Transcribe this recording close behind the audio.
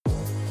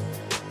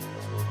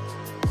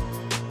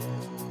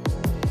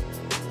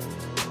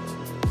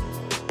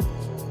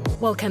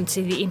Welcome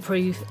to the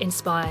Improve,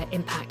 Inspire,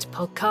 Impact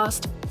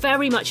podcast,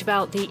 very much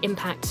about the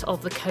impact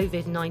of the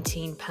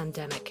COVID-19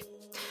 pandemic.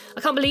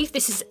 I can't believe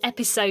this is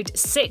episode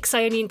 6.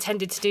 I only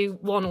intended to do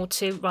 1 or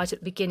 2 right at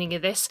the beginning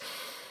of this.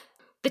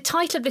 The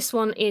title of this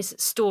one is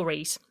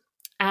Stories,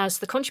 as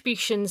the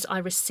contributions I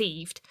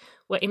received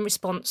were in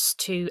response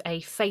to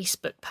a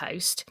Facebook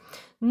post.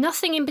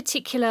 Nothing in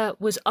particular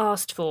was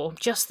asked for,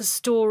 just the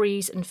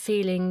stories and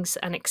feelings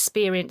and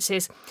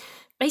experiences,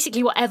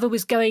 basically whatever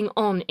was going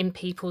on in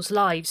people's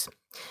lives.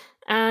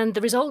 And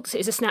the result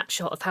is a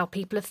snapshot of how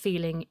people are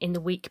feeling in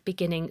the week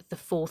beginning the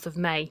 4th of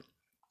May.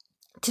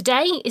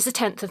 Today is the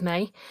 10th of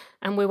May,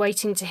 and we're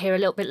waiting to hear a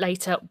little bit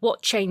later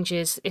what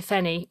changes, if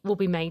any, will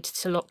be made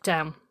to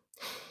lockdown.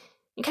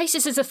 In case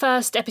this is the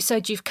first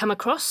episode you've come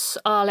across,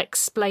 I'll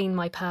explain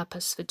my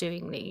purpose for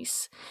doing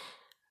these.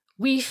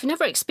 We've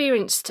never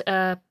experienced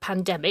a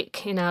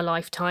pandemic in our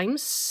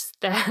lifetimes.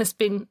 There has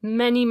been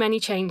many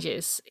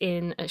changes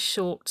in a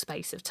short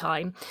space of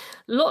time.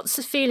 Lots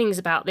of feelings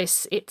about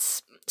this.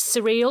 It's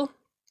surreal,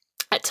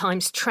 at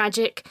times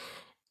tragic,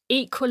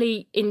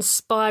 equally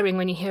inspiring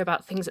when you hear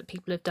about things that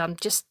people have done.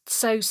 Just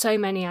so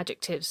many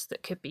adjectives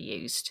that could be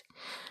used.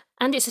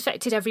 And it's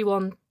affected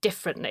everyone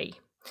differently.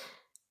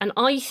 And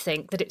I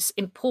think that it's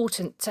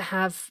important to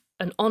have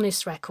an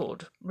honest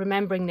record,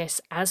 remembering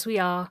this as we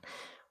are,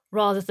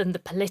 rather than the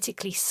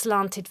politically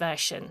slanted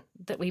version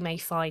that we may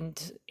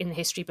find in the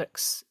history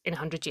books in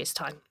 100 years'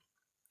 time.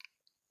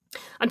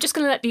 I'm just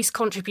going to let these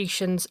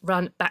contributions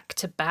run back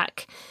to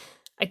back.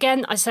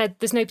 Again, I said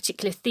there's no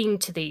particular theme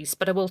to these,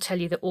 but I will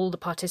tell you that all the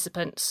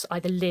participants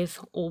either live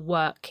or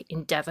work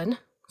in Devon.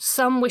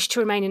 Some wish to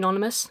remain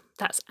anonymous.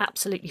 That's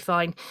absolutely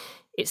fine.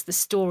 It's the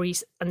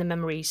stories and the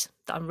memories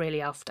that I'm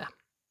really after.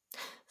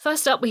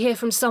 First up, we hear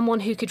from someone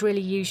who could really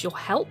use your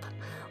help.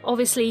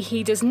 Obviously,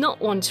 he does not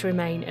want to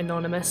remain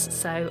anonymous,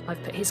 so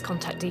I've put his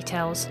contact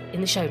details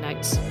in the show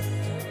notes.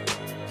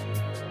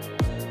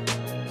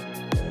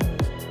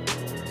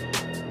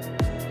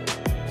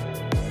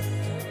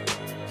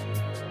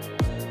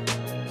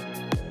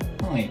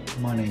 Hi,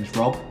 my name's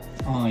Rob.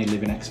 I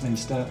live in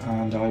Exminster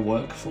and I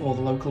work for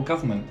the local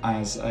government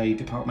as a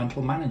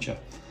departmental manager.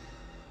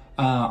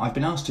 I've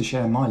been asked to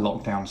share my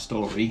lockdown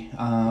story,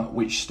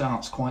 which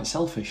starts quite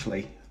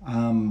selfishly.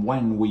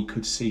 When we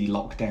could see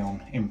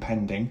lockdown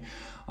impending,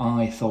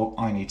 I thought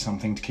I need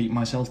something to keep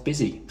myself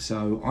busy.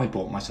 So I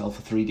bought myself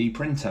a 3D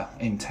printer,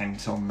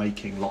 intent on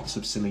making lots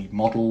of silly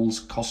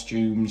models,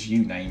 costumes,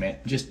 you name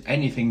it. Just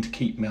anything to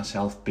keep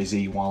myself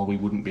busy while we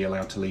wouldn't be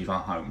allowed to leave our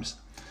homes.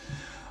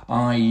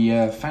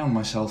 I found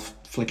myself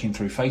flicking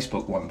through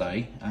Facebook one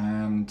day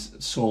and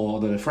saw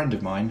that a friend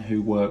of mine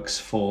who works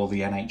for the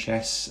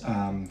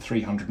NHS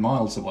 300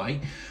 miles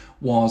away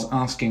was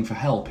asking for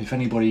help if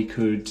anybody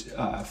could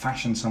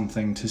fashion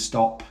something to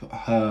stop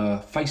her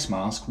face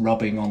mask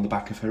rubbing on the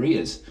back of her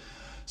ears.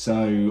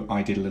 So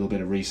I did a little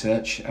bit of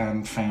research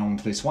and found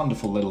this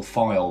wonderful little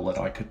file that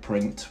I could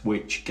print,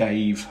 which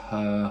gave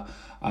her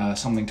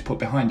something to put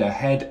behind her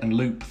head and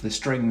loop the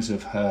strings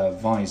of her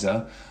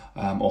visor,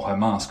 or her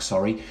mask,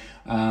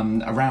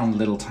 around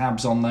little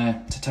tabs on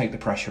there to take the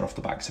pressure off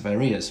the backs of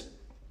her ears.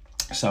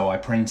 So I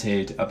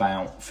printed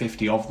about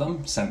 50 of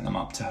them, sent them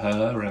up to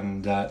her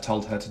and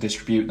told her to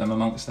distribute them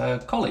amongst her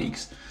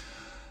colleagues.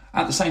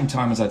 At the same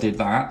time as I did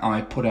that,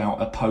 I put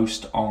out a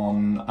post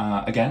on,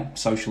 again,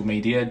 social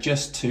media,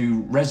 just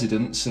to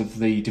residents of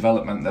the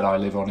development that I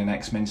live on in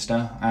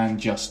Exminster and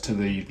just to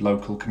the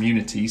local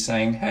community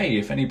saying, hey,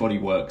 if anybody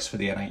works for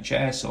the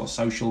NHS or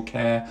social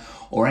care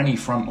or any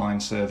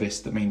frontline service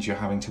that means you're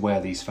having to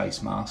wear these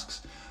face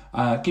masks,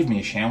 give me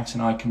a shout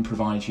and I can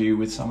provide you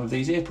with some of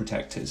these ear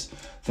protectors,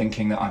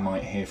 thinking that I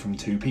might hear from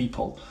 2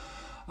 people.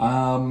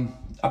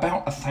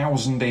 About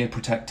 1,000 ear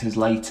protectors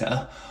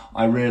later,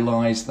 I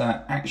realised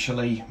that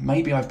actually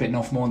maybe I've bitten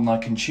off more than I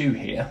can chew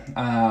here.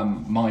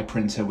 My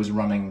printer was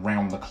running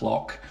round the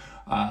clock,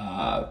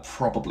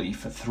 probably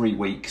for 3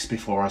 weeks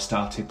before I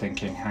started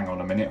thinking, hang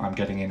on a minute, I'm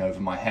getting in over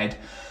my head.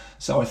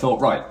 So I thought,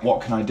 right,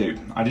 what can I do?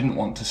 I didn't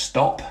want to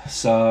stop,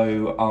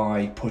 so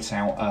I put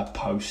out a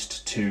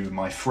post to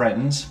my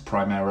friends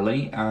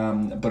primarily,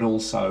 but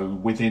also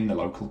within the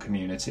local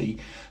community,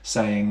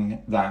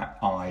 saying that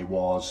I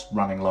was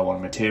running low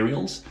on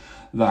materials,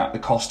 that the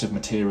cost of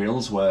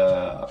materials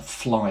were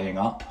flying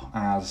up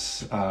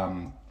as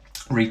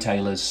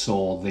retailers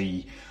saw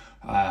the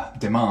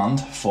demand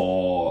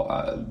for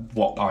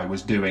what I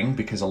was doing,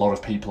 because a lot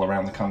of people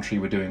around the country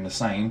were doing the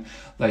same.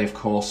 They of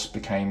course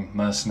became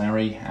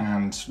mercenary,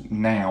 and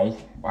now,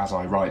 as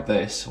I write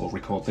this, or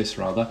record this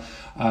rather,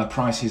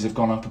 prices have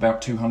gone up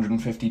about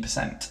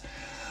 250%.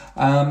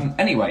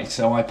 Anyway,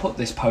 so I put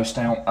this post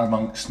out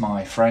amongst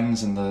my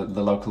friends and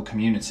the local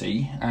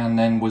community, and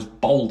then was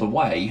bowled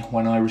away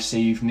when I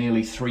received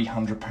nearly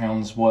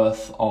 £300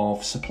 worth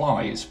of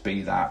supplies,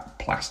 be that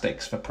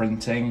plastics for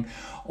printing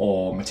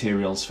or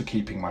materials for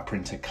keeping my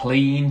printer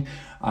clean,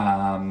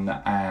 and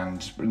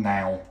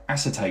now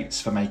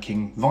acetates for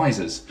making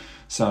visors.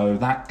 So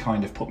that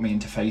kind of put me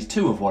into phase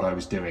 2 of what I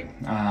was doing,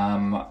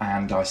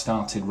 and I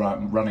started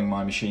running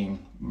my machine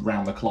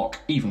round the clock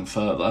even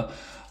further,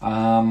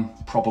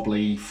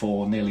 probably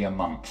for nearly a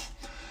month.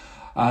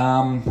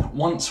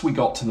 Once we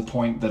got to the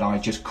point that I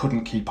just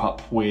couldn't keep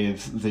up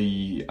with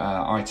the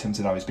items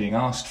that I was being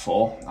asked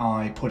for,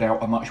 I put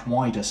out a much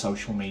wider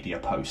social media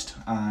post,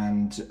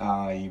 and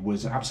I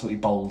was absolutely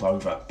bowled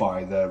over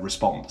by the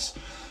response.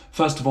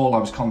 First of all, I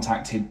was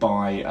contacted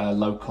by a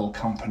local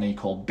company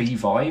called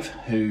Beevive,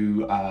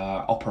 who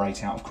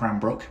operate out of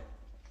Cranbrook.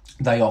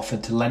 They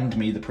offered to lend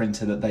me the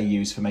printer that they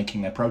use for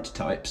making their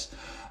prototypes,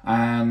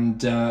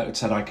 and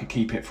said I could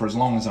keep it for as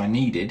long as I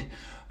needed,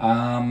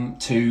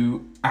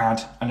 to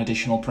add an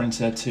additional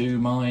printer to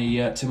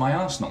my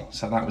arsenal.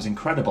 So that was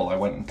incredible. I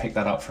went and picked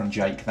that up from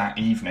Jake that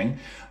evening,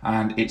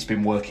 and it's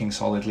been working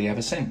solidly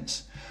ever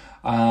since.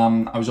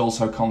 I was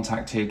also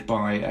contacted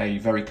by a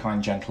very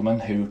kind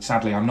gentleman who,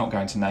 sadly, I'm not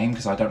going to name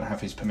because I don't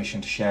have his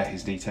permission to share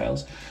his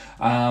details.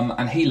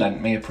 And he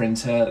lent me a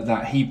printer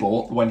that he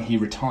bought when he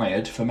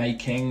retired for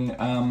making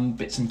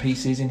bits and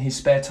pieces in his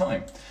spare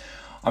time.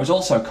 I was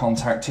also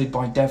contacted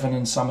by Devon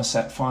and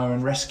Somerset Fire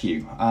and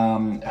Rescue,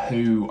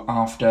 who,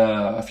 after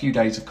a few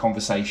days of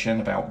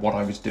conversation about what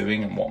I was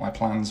doing and what my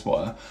plans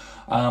were,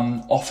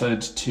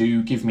 offered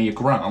to give me a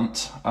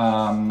grant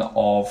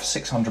of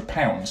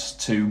 £600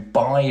 to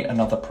buy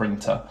another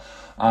printer,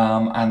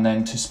 and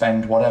then to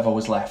spend whatever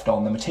was left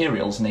on the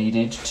materials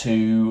needed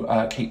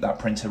to keep that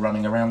printer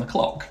running around the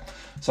clock.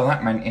 So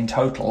that meant in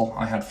total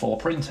I had 4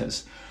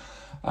 printers.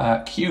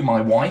 Cue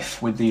my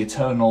wife with the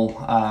eternal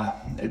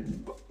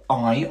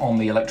eye on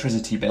the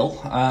electricity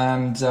bill,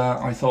 and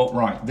I thought,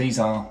 right, these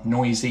are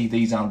noisy,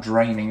 these are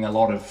draining a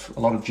lot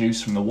of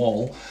juice from the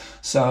wall,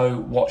 so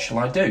what shall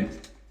I do?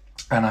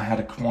 And I had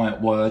a quiet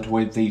word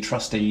with the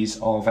trustees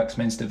of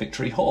Exminster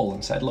Victory Hall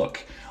and said,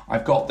 look,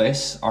 I've got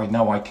this, I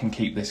know I can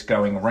keep this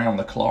going around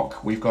the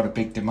clock, we've got a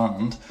big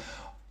demand,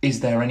 is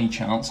there any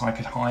chance I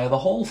could hire the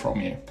hall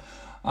from you?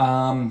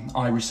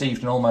 I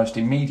received an almost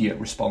immediate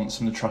response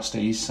from the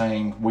trustees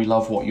saying, we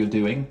love what you're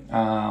doing,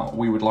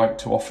 we would like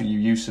to offer you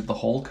use of the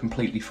hall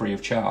completely free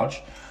of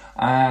charge.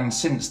 And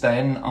since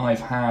then I've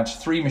had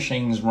 3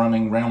 machines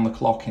running round the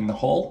clock in the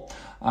hall,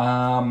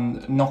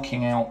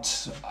 knocking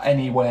out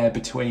anywhere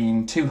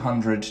between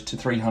 200 to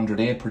 300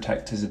 ear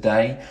protectors a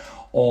day,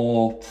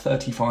 or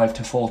 35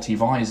 to 40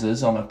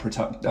 visors on a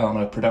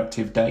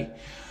productive day.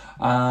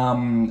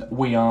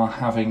 We are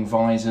having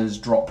visors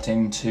dropped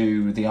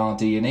into the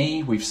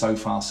RD&E. We've so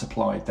far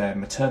supplied their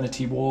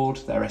maternity ward,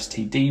 their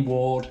STD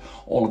ward,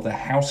 all of their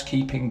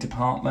housekeeping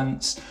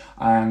departments,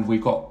 and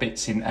we've got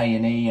bits in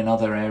A&E and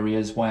other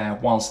areas where,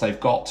 whilst they've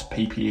got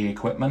PPE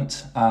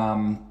equipment,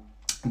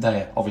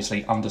 they're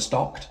obviously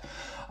understocked.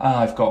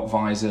 I've got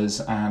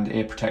visors and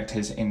ear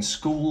protectors in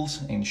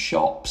schools, in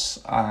shops.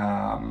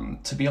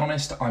 To be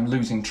honest, I'm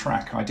losing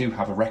track. I do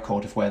have a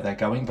record of where they're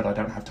going, but I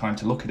don't have time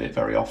to look at it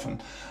very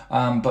often.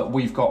 But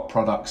we've got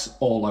products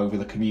all over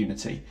the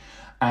community.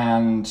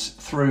 And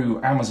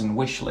through Amazon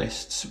wish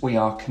lists, we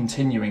are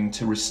continuing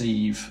to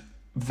receive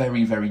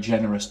very, very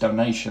generous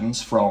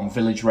donations from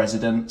village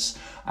residents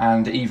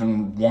and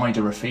even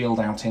wider afield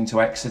out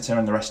into Exeter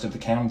and the rest of the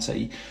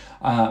county,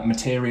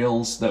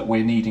 materials that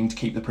we're needing to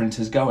keep the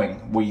printers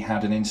going. We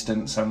had an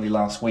instance only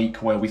last week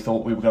where we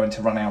thought we were going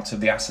to run out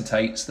of the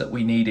acetates that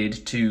we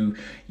needed to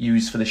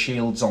use for the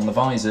shields on the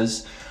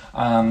visors.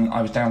 I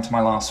was down to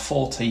my last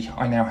 40.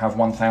 I now have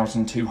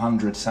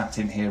 1,200 sat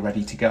in here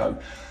ready to go.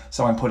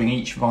 So I'm putting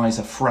each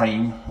visor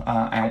frame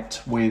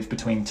out with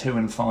between 2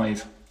 and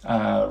 5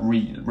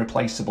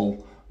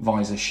 replaceable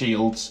visor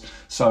shields,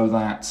 so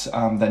that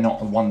they're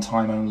not a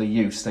one-time only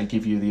use. They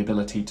give you the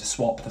ability to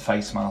swap the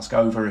face mask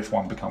over if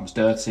one becomes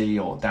dirty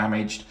or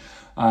damaged,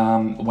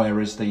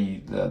 whereas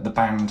the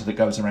band that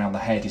goes around the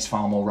head is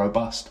far more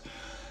robust.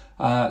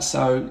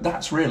 So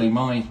that's really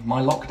my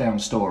lockdown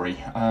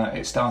story.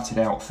 It started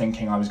out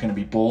thinking I was going to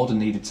be bored and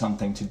needed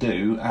something to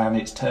do, and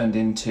it's turned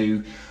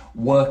into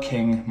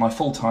working my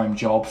full-time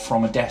job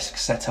from a desk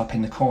set up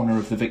in the corner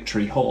of the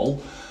Victory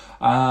Hall,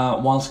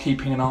 whilst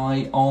keeping an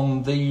eye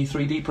on the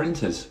 3D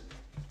printers.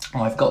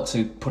 I've got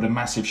to put a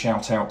massive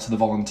shout out to the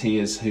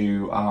volunteers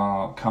who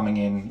are coming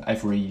in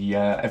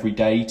every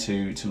day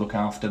to look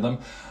after them.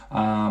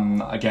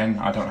 Again,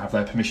 I don't have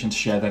their permission to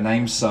share their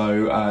names,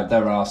 so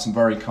there are some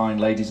very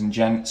kind ladies and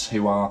gents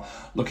who are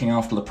looking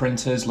after the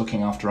printers,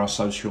 looking after our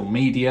social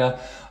media,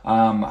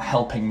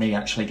 helping me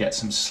actually get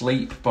some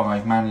sleep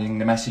by managing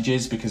the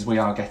messages, because we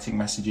are getting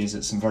messages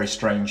at some very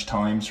strange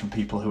times from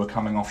people who are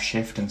coming off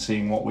shift and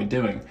seeing what we're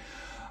doing.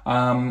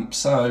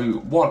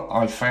 So what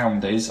I've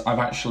found is I've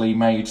actually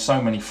made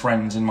so many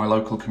friends in my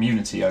local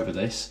community over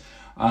this,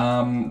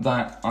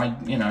 that I,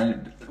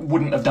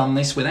 wouldn't have done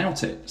this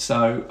without it.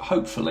 So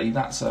hopefully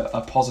that's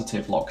a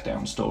positive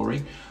lockdown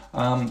story.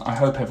 I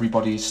hope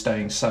everybody is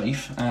staying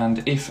safe,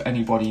 and if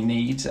anybody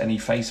needs any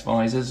face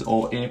visors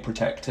or ear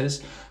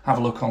protectors, have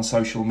a look on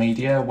social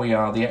media. We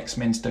are the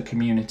Exminster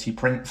Community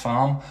Print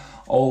Farm,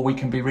 or we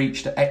can be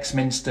reached at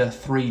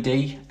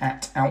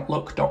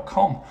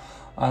exminster3d@outlook.com.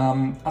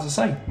 As I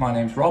say, my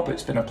name's Rob.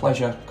 It's been a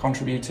pleasure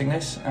contributing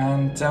this,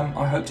 and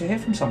I hope to hear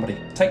from somebody.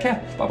 Take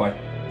care. Bye-bye.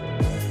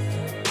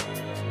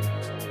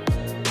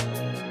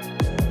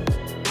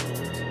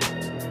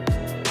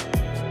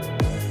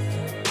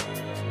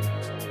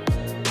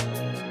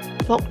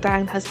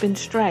 Lockdown has been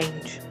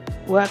strange.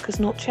 Work has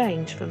not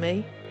changed for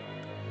me.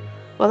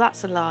 Well,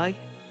 that's a lie.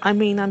 I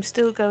mean, I'm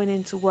still going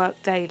into work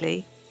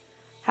daily.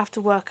 Have to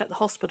work at the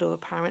hospital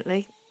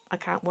apparently. I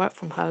can't work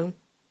from home.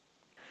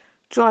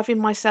 Driving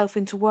myself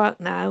into work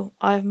now,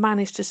 I have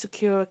managed to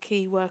secure a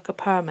key worker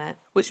permit,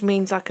 which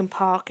means I can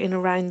park in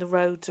around the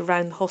roads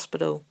around the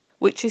hospital,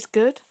 which is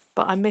good,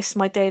 but I miss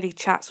my daily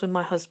chats with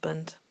my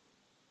husband.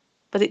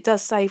 But it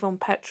does save on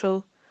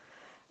petrol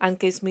and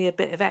gives me a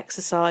bit of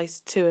exercise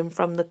to and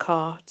from the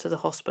car to the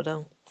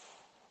hospital.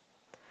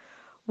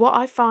 What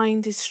I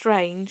find is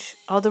strange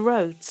are the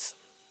roads.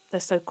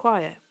 They're so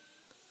quiet.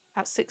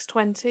 At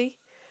 6:20,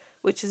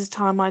 which is the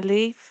time I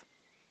leave,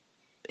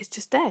 it's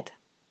just dead.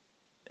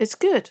 It's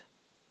good.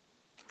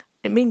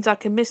 It means I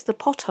can miss the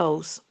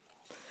potholes,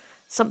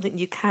 something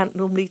you can't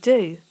normally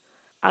do,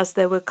 as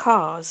there were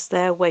cars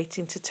there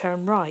waiting to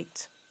turn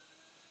right.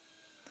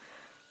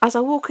 As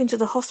I walk into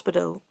the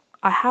hospital,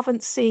 I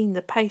haven't seen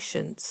the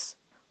patients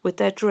with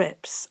their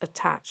drips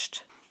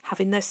attached,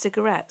 having their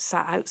cigarettes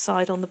sat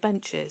outside on the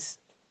benches.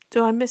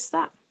 Do I miss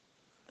that?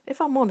 If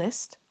I'm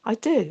honest, I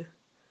do.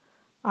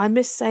 I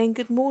miss saying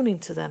good morning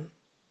to them.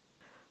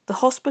 The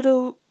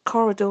hospital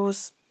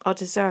corridors are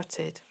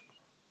deserted.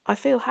 I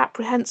feel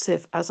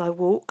apprehensive as I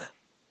walk,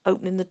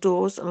 opening the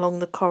doors along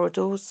the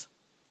corridors.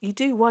 You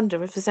do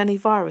wonder if there's any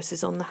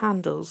viruses on the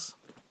handles.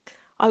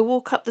 I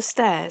walk up the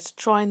stairs,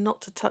 trying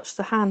not to touch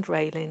the hand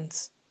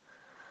railings.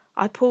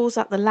 I pause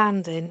at the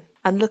landing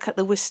and look at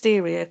the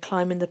wisteria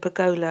climbing the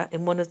pergola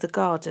in one of the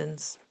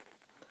gardens.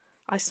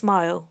 I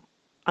smile.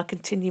 I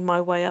continue my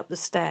way up the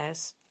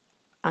stairs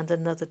and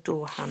another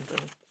door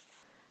handle.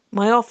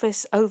 My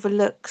office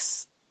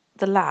overlooks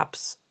the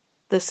labs.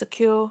 The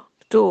secure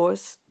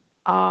doors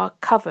are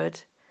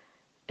covered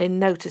in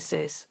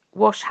notices.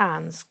 Wash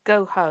hands,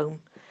 go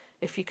home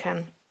if you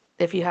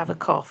have a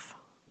cough.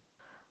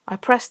 I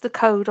press the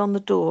code on the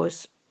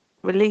doors,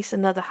 release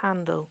another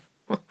handle,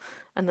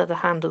 another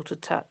handle to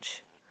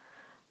touch.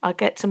 I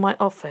get to my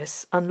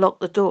office, unlock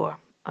the door,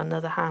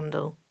 another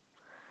handle.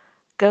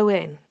 Go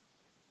in,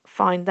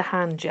 find the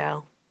hand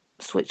gel,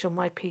 switch on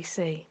my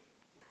PC.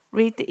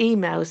 Read the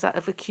emails that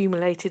have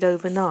accumulated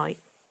overnight.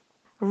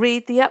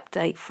 Read the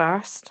update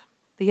first,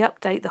 the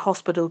update the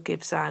hospital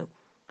gives out.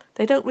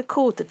 They don't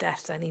record the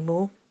deaths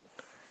anymore.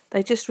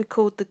 They just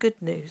record the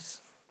good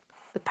news,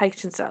 the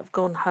patients that have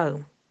gone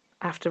home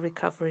after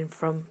recovering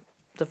from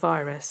the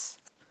virus.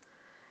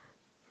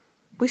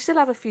 We still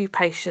have a few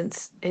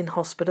patients in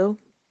hospital,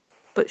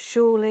 but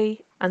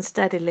surely and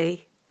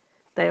steadily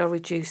they are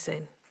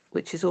reducing,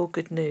 which is all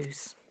good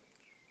news.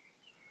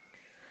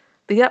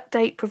 The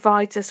update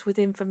provides us with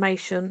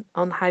information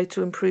on how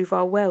to improve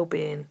our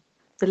well-being.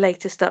 The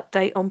latest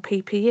update on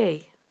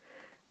PPE,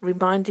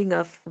 reminding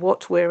of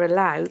what we're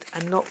allowed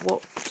and not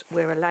what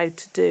we're allowed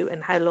to do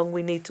and how long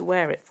we need to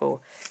wear it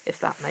for, if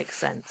that makes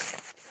sense.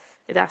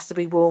 It has to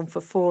be worn for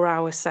a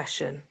 4-hour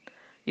session.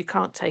 You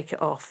can't take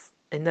it off.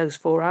 In those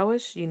 4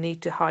 hours, you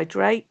need to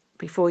hydrate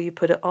before you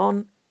put it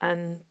on,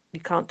 and you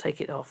can't take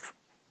it off.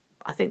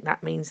 I think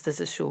that means there's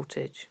a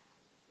shortage.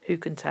 Who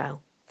can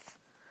tell?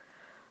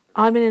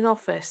 I'm in an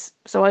office,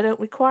 so I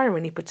don't require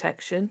any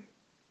protection.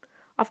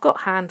 I've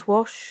got hand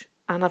wash,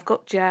 and I've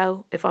got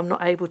gel if I'm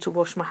not able to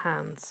wash my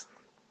hands.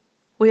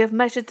 We have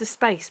measured the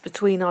space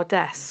between our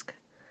desks.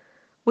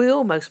 We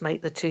almost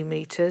make the 2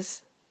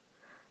 meters.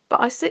 But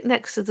I sit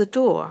next to the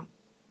door,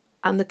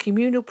 and the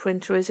communal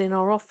printer is in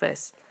our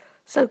office,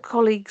 so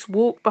colleagues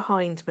walk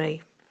behind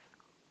me.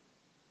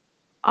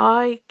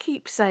 I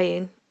keep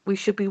saying we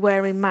should be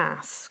wearing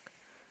masks,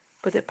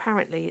 but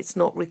apparently it's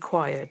not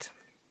required.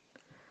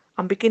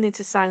 I'm beginning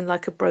to sound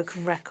like a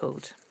broken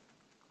record.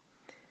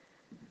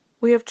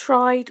 We have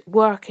tried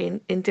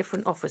working in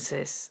different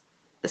offices.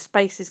 The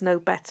space is no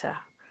better.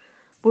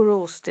 We're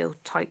all still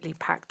tightly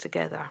packed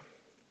together.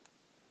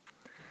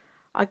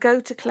 I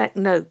go to collect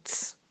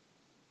notes.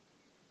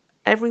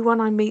 Everyone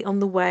I meet on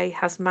the way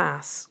has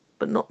masks,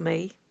 but not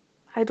me.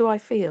 How do I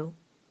feel?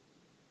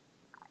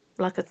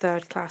 Like a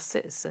third-class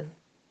citizen.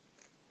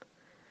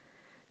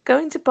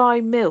 Going to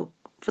buy milk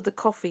for the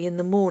coffee in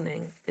the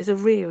morning is a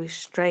really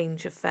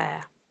strange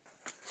affair.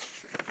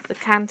 The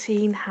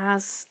canteen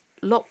has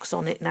locks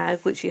on it now,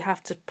 which you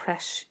have to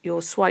press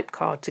your swipe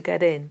card to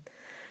get in.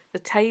 The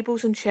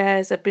tables and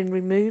chairs have been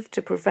removed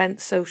to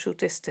prevent social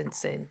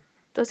distancing.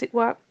 Does it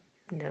work?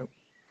 No.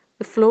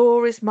 The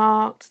floor is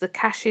marked, the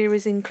cashier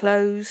is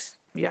enclosed,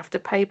 you have to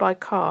pay by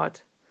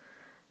card.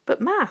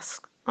 But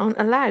masks aren't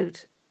allowed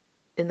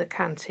in the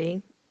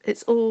canteen.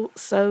 It's all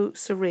so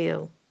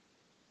surreal.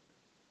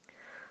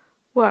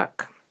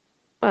 Work.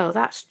 Well,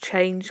 that's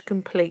changed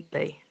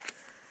completely.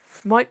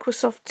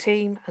 Microsoft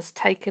Teams has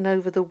taken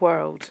over the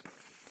world.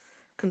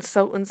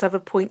 Consultants have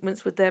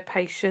appointments with their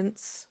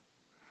patients,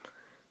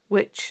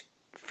 which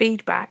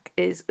feedback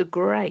is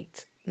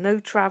great. No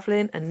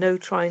travelling and no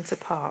trying to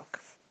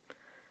park.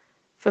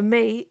 For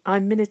me,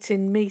 I'm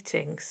minuting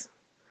meetings.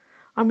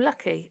 I'm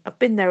lucky, I've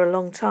been there a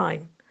long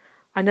time.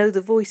 I know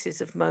the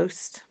voices of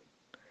most.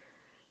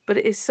 But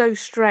it is so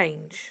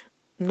strange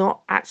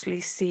not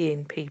actually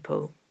seeing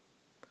people.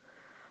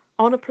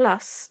 On a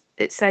plus,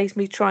 it saves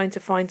me trying to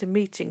find a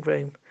meeting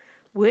room,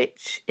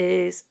 which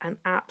is an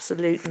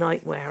absolute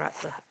nightmare at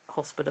the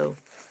hospital.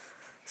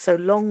 So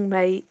long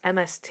may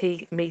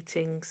MST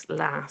meetings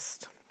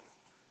last.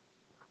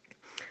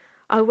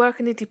 I work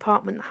in a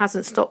department that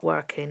hasn't stopped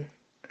working.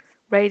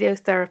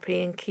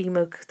 Radiotherapy and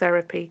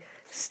chemotherapy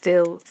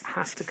still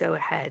has to go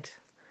ahead.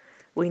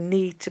 We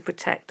need to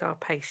protect our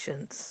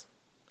patients.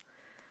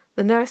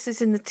 The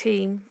nurses in the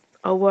team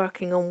are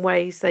working on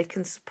ways they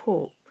can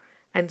support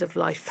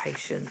end-of-life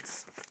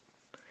patients.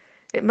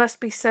 It must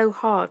be so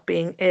hard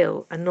being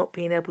ill and not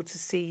being able to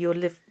see your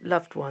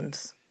loved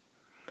ones,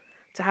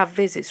 to have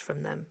visits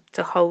from them,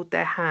 to hold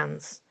their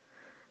hands.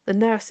 The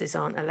nurses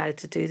aren't allowed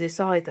to do this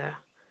either,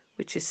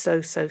 which is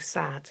so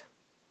sad.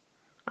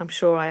 I'm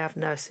sure I have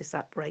nurses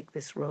that break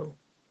this rule.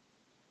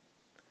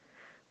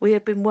 We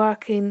have been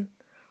working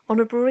on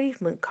a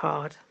bereavement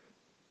card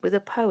with a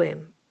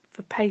poem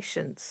for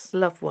patients'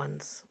 loved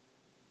ones.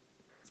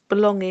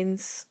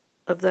 Belongings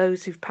of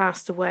those who've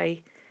passed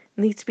away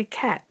need to be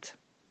kept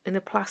in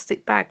a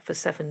plastic bag for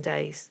 7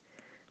 days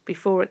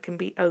before it can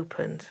be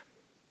opened.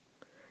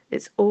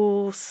 It's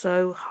all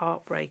so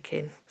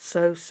heartbreaking,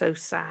 so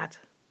sad.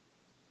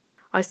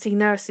 I see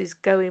nurses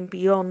going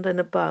beyond and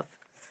above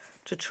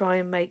to try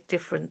and make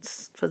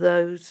difference for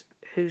those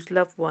whose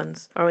loved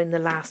ones are in the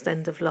last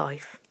end of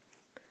life.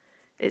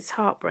 It's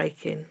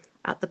heartbreaking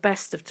at the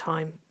best of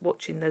time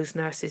watching those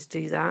nurses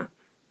do that.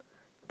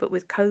 But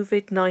with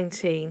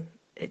COVID-19,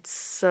 it's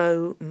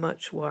so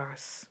much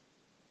worse.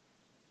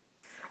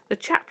 The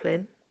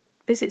chaplain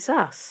visits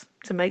us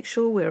to make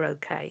sure we're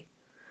okay,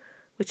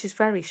 which is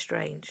very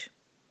strange,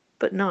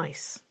 but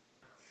nice.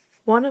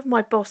 One of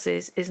my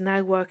bosses is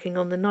now working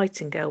on the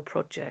Nightingale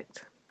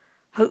project.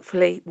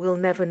 Hopefully, we'll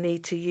never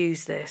need to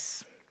use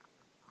this.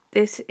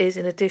 This is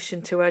in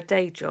addition to her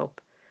day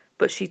job,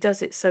 but she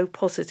does it so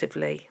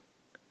positively.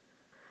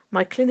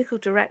 My clinical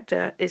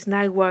director is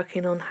now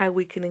working on how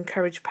we can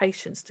encourage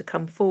patients to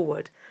come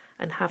forward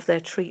and have their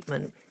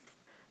treatment.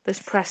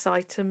 There's press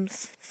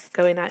items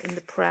going out in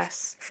the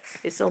press,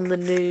 it's on the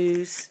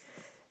news,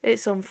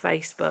 it's on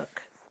Facebook,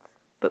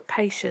 but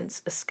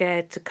patients are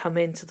scared to come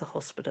into the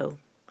hospital.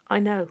 I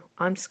know,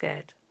 I'm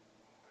scared.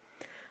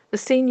 The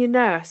senior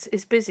nurse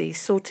is busy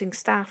sorting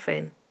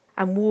staffing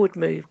and ward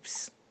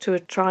moves to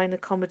try and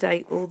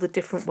accommodate all the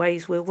different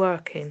ways we're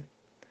working.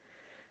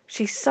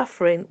 She's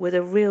suffering with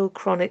a real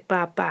chronic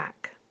bad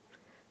back.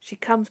 She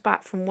comes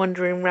back from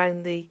wandering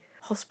around the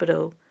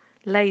hospital,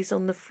 lays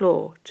on the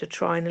floor to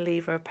try and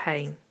alleviate her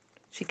pain.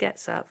 She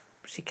gets up,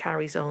 she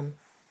carries on.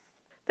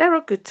 There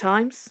are good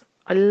times.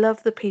 I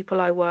love the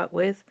people I work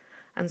with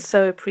and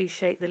so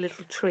appreciate the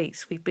little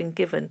treats we've been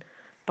given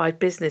by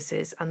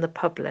businesses and the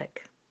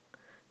public.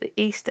 The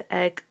Easter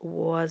egg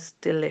was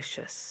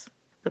delicious.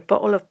 The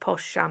bottle of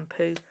Posh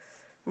shampoo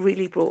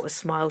really brought a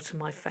smile to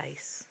my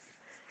face.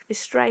 It's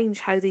strange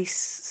how these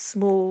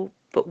small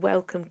but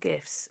welcome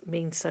gifts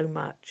mean so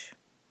much.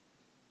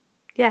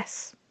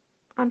 Yes,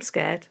 I'm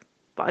scared,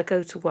 but I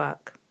go to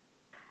work,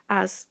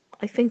 as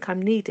I think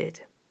I'm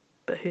needed,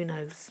 but who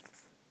knows.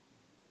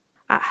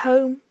 At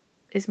home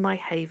is my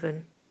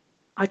haven.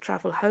 I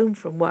travel home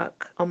from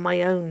work on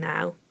my own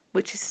now,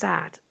 which is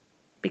sad,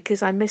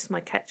 because I miss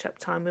my catch-up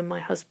time with my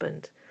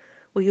husband.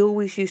 We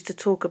always used to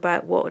talk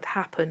about what had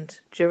happened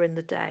during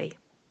the day.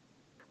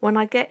 When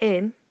I get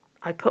in,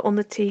 I put on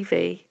the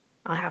TV,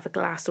 I have a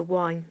glass of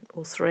wine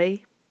or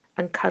 3,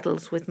 and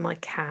cuddles with my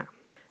cat.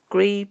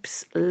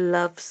 Greebs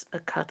loves a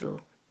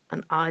cuddle,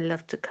 and I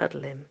love to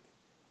cuddle him.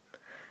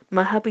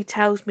 My hubby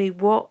tells me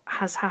what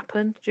has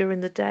happened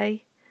during the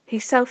day.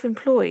 He's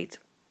self-employed,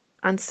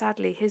 and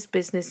sadly his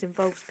business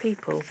involves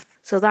people,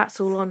 so that's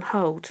all on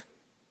hold.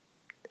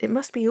 It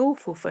must be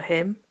awful for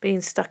him,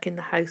 being stuck in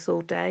the house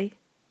all day.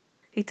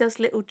 He does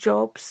little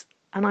jobs,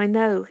 and I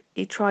know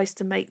he tries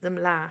to make them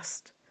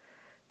last,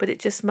 but it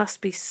just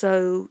must be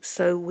so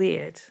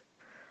weird.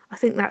 I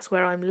think that's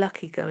where I'm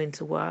lucky going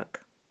to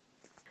work.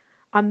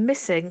 I'm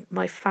missing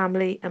my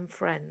family and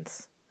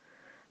friends,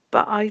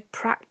 but I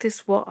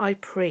practice what I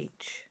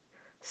preach.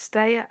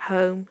 Stay at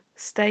home,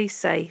 stay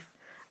safe,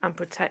 and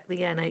protect the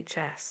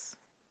NHS.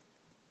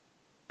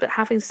 But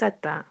having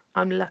said that,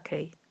 I'm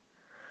lucky.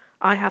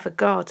 I have a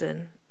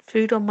garden,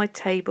 food on my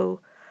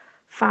table,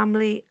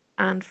 family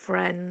and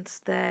friends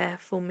there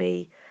for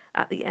me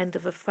at the end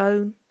of a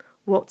phone,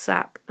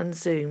 WhatsApp and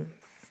Zoom.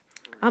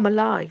 I'm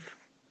alive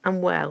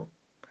and well,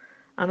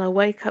 and I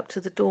wake up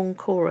to the dawn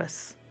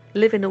chorus,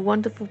 live in a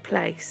wonderful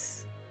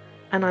place,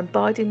 and I'm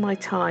biding my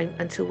time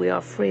until we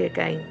are free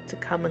again to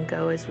come and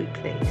go as we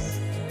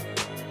please.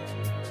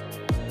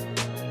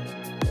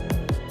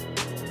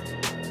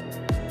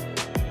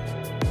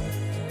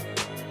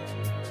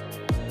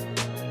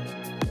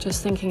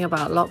 Just thinking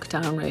about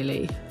lockdown,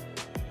 really,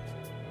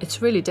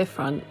 it's really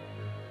different.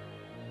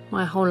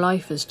 My whole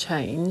life has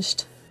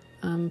changed,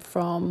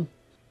 from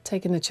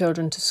taking the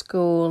children to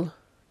school,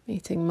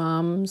 meeting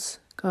mums,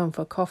 going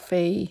for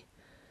coffee,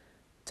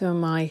 doing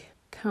my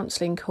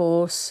counselling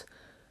course,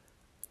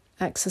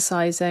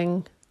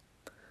 exercising,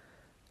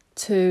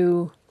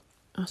 to,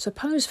 I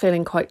suppose,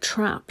 feeling quite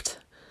trapped.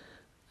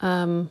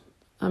 I'm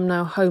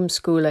now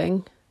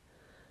homeschooling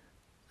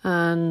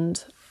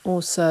and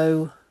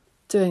also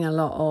doing a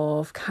lot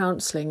of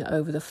counselling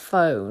over the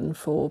phone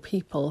for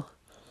people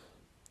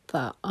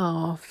that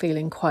are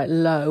feeling quite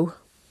low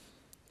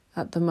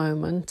at the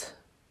moment.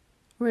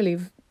 Really,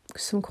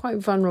 some quite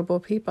vulnerable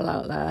people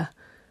out there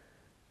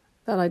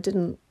that I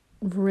didn't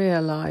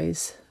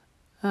realise.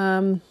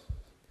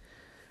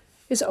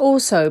 It's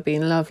also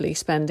been lovely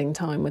spending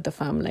time with the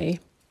family,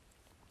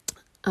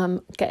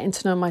 getting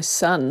to know my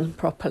son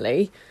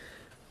properly,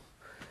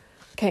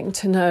 getting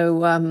to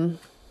know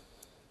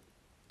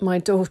my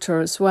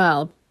daughter as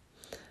well.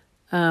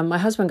 My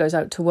husband goes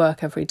out to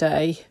work every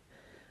day,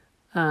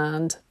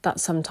 and that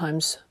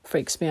sometimes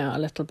freaks me out a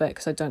little bit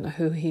because I don't know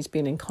who he's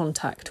been in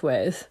contact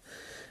with.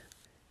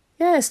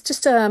 Yeah, it's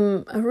just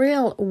a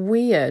real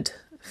weird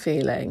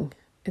feeling.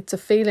 It's a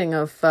feeling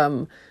of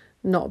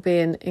not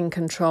being in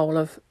control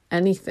of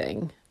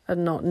anything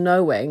and not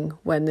knowing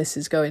when this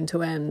is going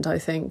to end. I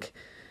think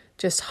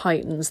just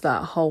heightens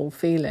that whole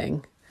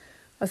feeling.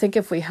 I think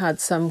if we had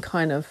some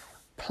kind of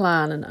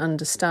plan and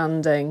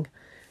understanding,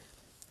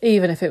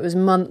 even if it was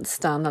months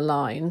down the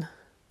line,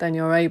 then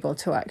you're able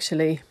to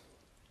actually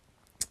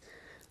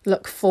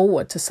look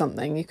forward to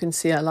something. You can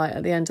see a light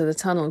at the end of the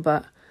tunnel,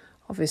 but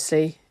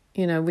obviously,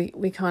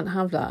 we can't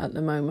have that at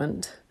the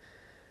moment.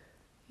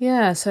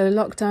 Yeah, so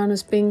lockdown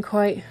has been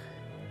quite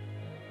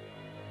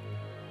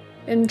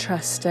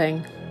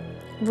interesting,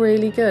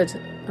 really good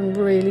and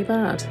really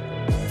bad.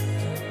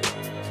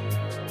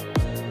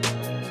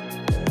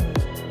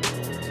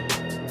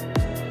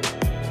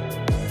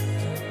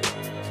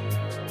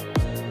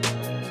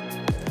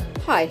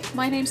 Hi,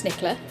 my name's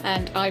Nicola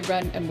and I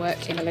run and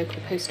work in a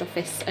local post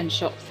office and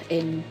shop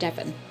in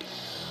Devon.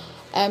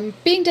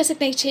 Being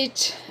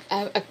designated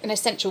an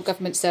essential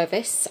government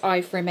service,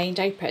 I've remained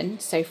open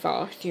so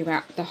far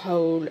throughout the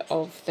whole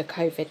of the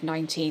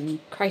COVID-19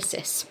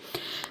 crisis,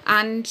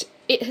 and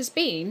it has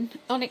been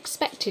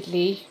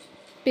unexpectedly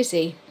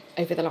busy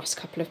over the last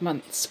couple of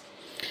months.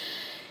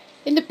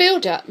 In the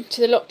build-up to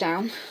the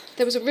lockdown,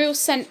 there was a real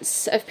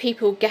sense of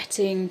people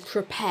getting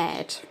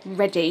prepared,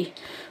 ready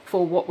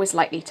for what was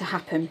likely to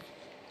happen.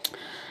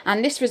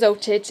 And this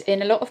resulted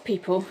in a lot of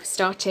people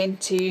starting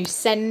to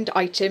send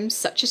items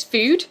such as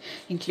food,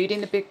 including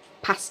the big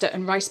pasta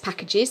and rice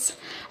packages,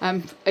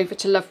 over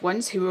to loved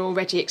ones who were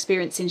already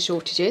experiencing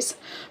shortages,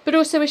 but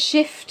also a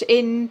shift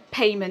in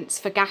payments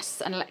for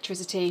gas and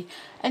electricity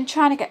and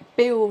trying to get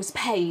bills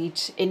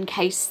paid in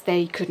case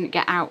they couldn't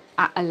get out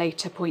at a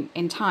later point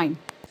in time.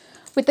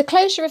 With the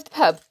closure of the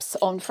pubs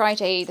on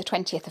Friday the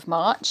 20th of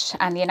March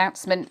and the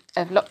announcement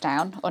of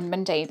lockdown on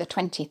Monday the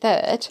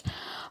 23rd,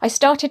 I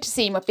started to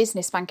see my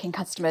business banking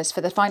customers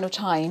for the final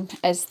time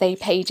as they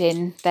paid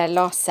in their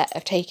last set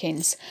of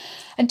takings.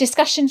 And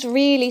discussions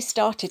really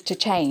started to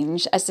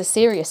change as the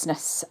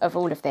seriousness of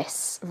all of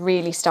this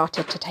really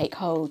started to take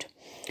hold.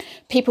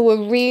 People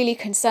were really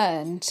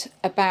concerned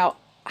about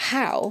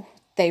how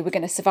they were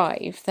going to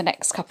survive the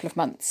next couple of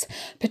months,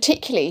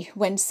 particularly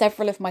when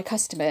several of my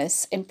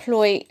customers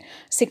employ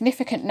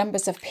significant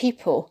numbers of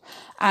people,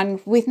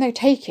 and with no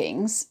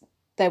takings,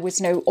 there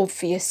was no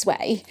obvious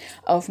way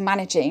of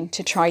managing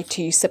to try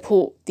to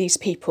support these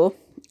people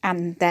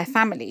and their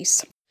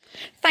families.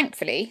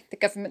 Thankfully, the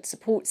government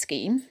support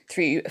scheme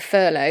through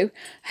furlough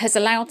has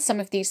allowed some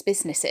of these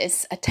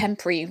businesses a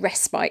temporary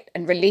respite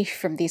and relief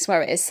from these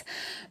worries.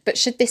 But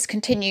should this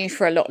continue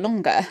for a lot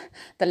longer,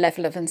 the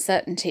level of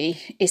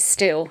uncertainty is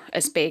still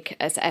as big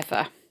as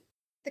ever.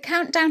 The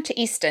countdown to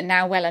Easter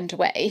now well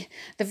underway,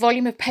 the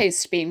volume of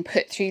post being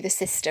put through the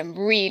system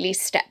really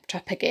stepped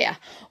up a gear,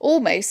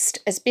 almost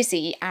as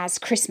busy as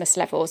Christmas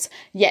levels,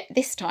 yet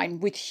this time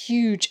with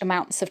huge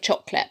amounts of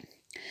chocolate.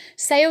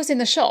 Sales in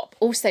the shop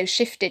also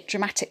shifted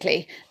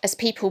dramatically as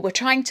people were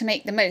trying to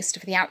make the most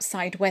of the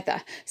outside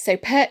weather, so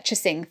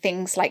purchasing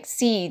things like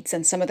seeds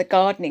and some of the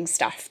gardening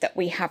stuff that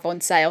we have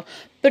on sale,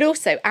 but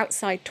also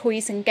outside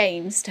toys and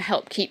games to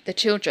help keep the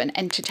children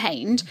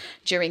entertained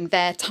during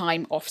their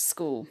time off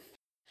school.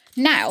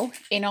 Now,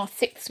 in our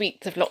 6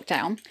 weeks of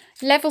lockdown,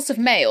 levels of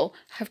mail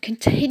have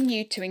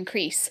continued to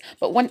increase,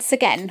 but once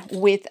again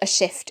with a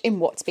shift in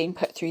what's being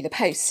put through the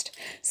post.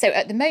 So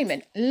at the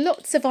moment,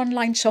 lots of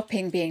online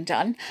shopping being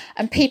done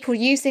and people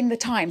using the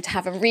time to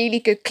have a really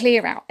good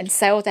clear out and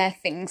sell their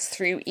things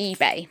through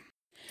eBay.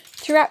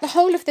 Throughout the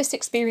whole of this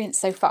experience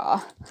so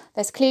far,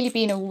 there's clearly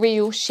been a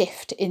real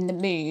shift in the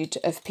mood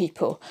of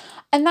people,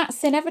 and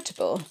that's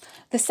inevitable.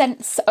 The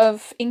sense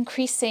of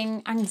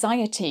increasing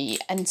anxiety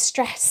and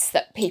stress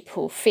that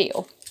people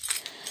feel.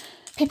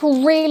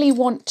 People really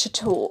want to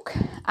talk,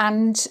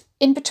 and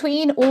in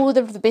between all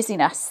of the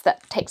busyness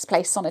that takes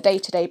place on a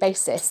day-to-day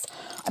basis,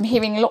 I'm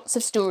hearing lots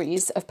of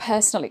stories of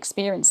personal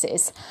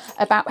experiences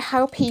about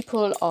how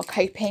people are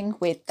coping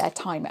with their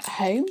time at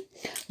home,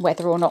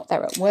 whether or not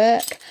they're at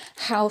work,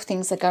 how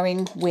things are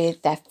going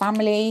with their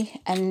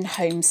family and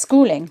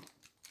homeschooling.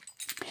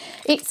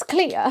 It's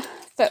clear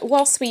that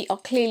whilst we are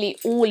clearly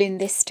all in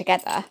this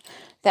together,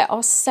 there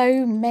are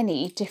so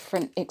many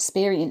different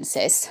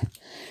experiences.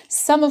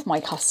 Some of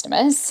my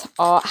customers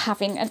are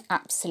having an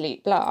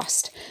absolute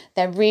blast.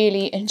 They're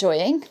really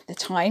enjoying the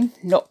time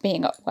not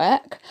being at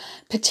work,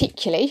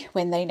 particularly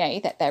when they know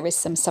that there is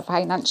some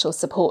financial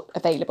support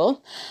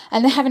available.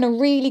 And they're having a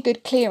really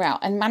good clear out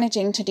and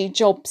managing to do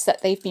jobs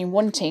that they've been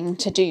wanting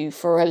to do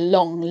for a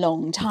long,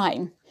 long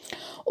time.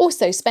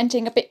 Also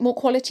spending a bit more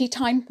quality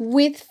time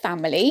with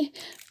family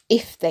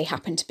if they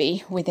happen to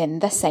be within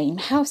the same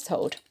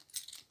household.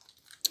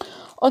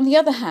 On the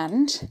other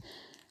hand,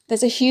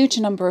 there's a huge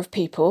number of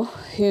people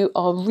who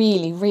are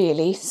really,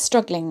 really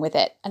struggling with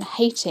it and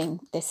hating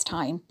this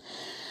time.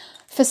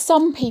 For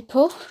some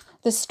people,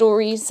 the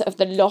stories of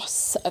the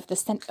loss of the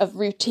sense of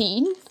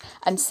routine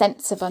and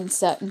sense of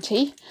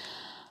uncertainty,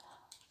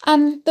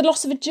 and the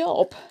loss of a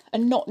job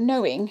and not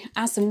knowing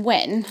as and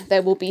when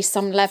there will be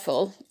some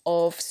level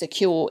of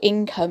secure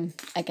income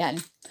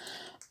again.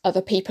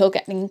 Other people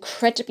getting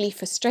incredibly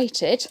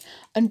frustrated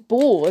and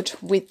bored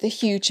with the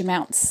huge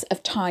amounts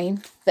of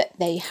time that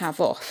they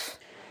have off.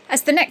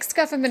 As the next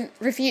government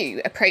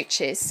review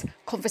approaches,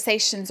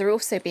 conversations are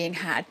also being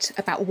had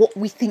about what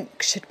we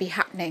think should be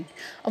happening.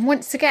 And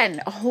once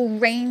again, a whole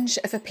range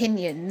of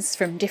opinions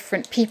from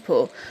different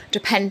people,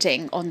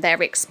 depending on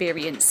their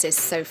experiences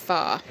so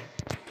far.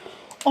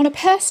 On a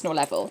personal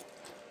level,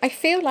 I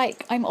feel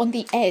like I'm on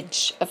the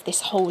edge of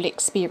this whole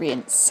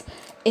experience,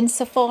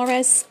 insofar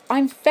as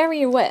I'm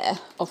very aware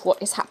of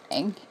what is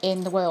happening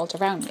in the world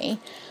around me,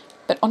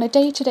 but on a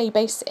day-to-day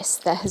basis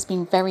there has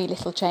been very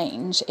little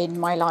change in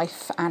my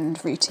life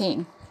and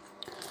routine.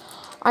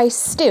 I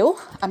still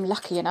am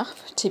lucky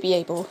enough to be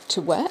able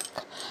to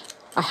work.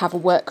 I have a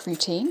work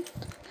routine,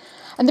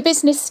 and the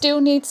business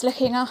still needs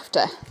looking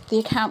after. The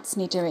accounts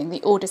need doing,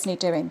 the orders need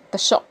doing, the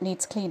shop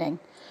needs cleaning.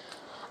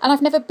 And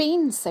I've never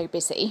been so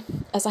busy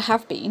as I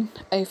have been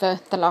over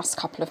the last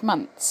couple of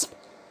months.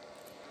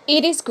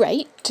 It is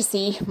great to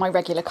see my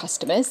regular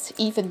customers,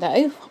 even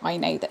though I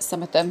know that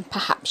some of them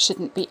perhaps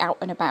shouldn't be out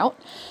and about,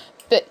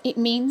 but it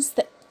means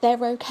that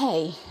they're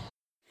okay.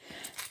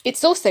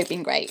 It's also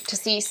been great to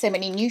see so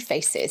many new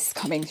faces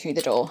coming through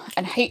the door,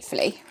 and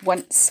hopefully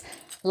once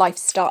life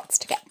starts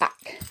to get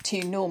back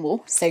to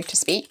normal, so to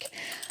speak,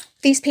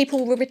 these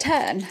people will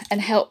return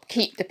and help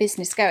keep the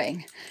business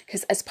going,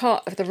 because as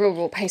part of the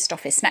rural post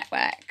office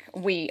network,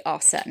 we are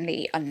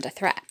certainly under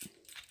threat.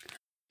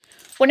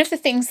 One of the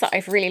things that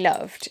I've really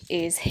loved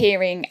is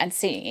hearing and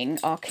seeing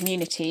our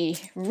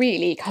community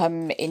really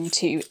come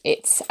into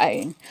its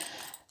own.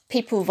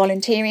 People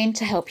volunteering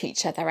to help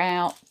each other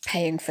out,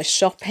 paying for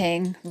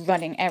shopping,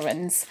 running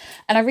errands,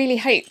 and I really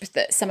hope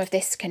that some of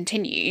this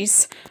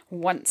continues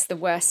once the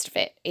worst of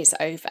it is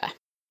over.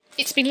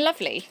 It's been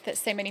lovely that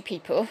so many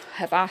people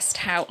have asked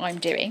how I'm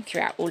doing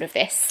throughout all of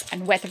this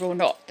and whether or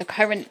not the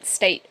current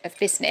state of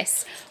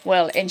business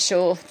will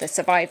ensure the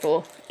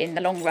survival in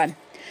the long run.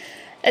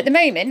 At the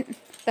moment,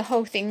 the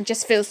whole thing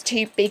just feels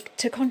too big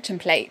to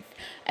contemplate.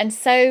 And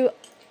so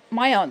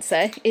my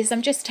answer is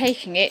I'm just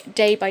taking it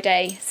day by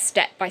day,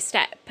 step by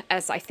step,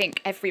 as I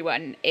think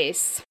everyone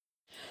is.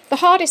 The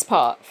hardest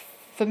part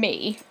for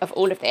me of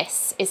all of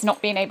this is not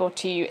being able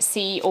to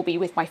see or be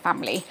with my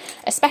family,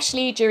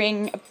 especially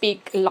during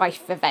big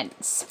life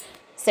events.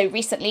 So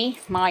recently,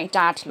 my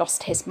dad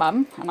lost his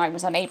mum and I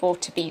was unable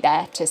to be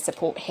there to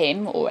support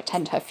him or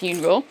attend her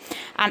funeral.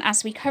 And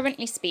as we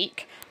currently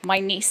speak, my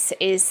niece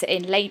is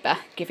in labour,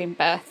 giving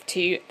birth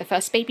to the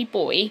first baby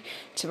boy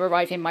to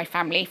arrive in my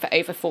family for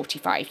over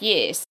 45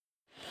 years.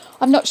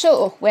 I'm not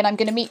sure when I'm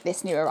going to meet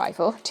this new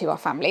arrival to our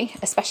family,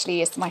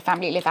 especially as my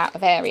family live out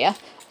of area.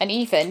 And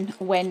even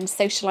when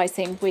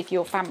socialising with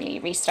your family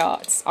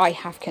restarts, I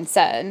have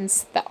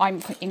concerns that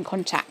I'm in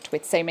contact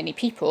with so many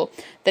people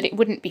that it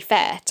wouldn't be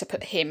fair to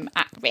put him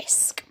at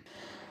risk.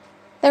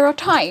 There are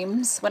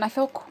times when I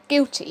feel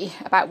guilty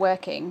about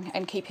working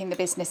and keeping the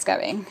business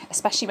going,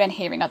 especially when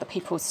hearing other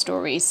people's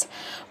stories,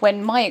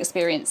 when my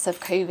experience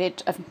of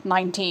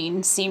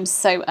COVID-19 seems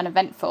so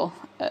uneventful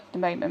at the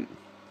moment.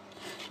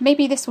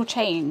 Maybe this will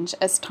change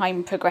as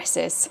time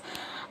progresses,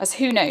 as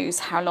who knows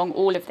how long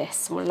all of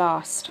this will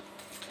last.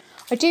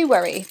 I do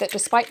worry that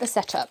despite the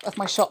setup of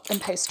my shop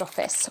and post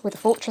office with a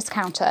fortress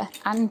counter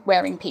and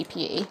wearing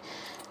PPE,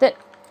 that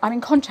I'm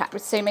in contact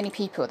with so many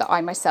people that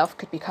I myself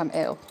could become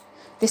ill.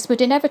 This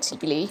would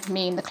inevitably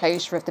mean the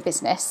closure of the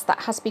business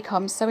that has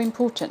become so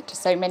important to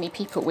so many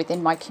people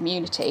within my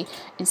community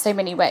in so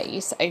many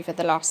ways over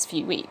the last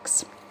few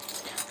weeks.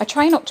 I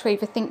try not to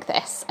overthink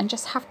this and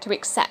just have to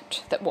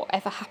accept that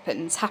whatever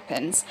happens,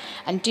 happens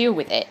and deal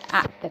with it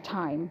at the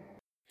time.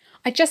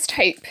 I just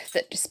hope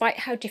that despite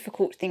how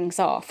difficult things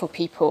are for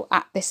people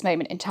at this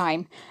moment in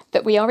time,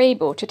 that we are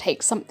able to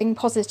take something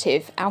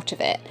positive out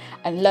of it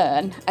and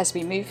learn as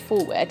we move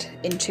forward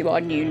into our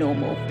new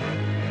normal.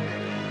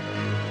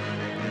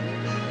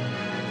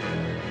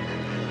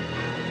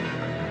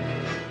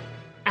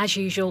 As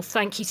usual,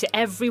 thank you to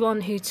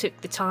everyone who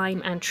took the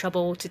time and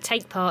trouble to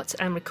take part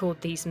and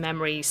record these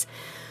memories.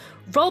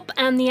 Rob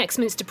and the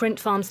Exminster Print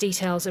Farms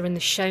details are in the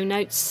show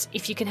notes.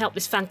 If you can help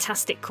this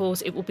fantastic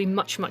cause, it will be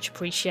much, much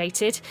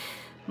appreciated.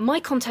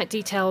 My contact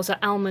details are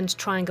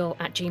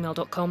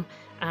almondtriangle@gmail.com,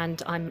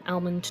 and I'm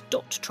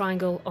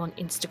almond.triangle on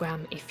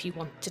Instagram if you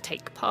want to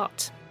take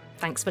part.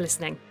 Thanks for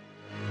listening.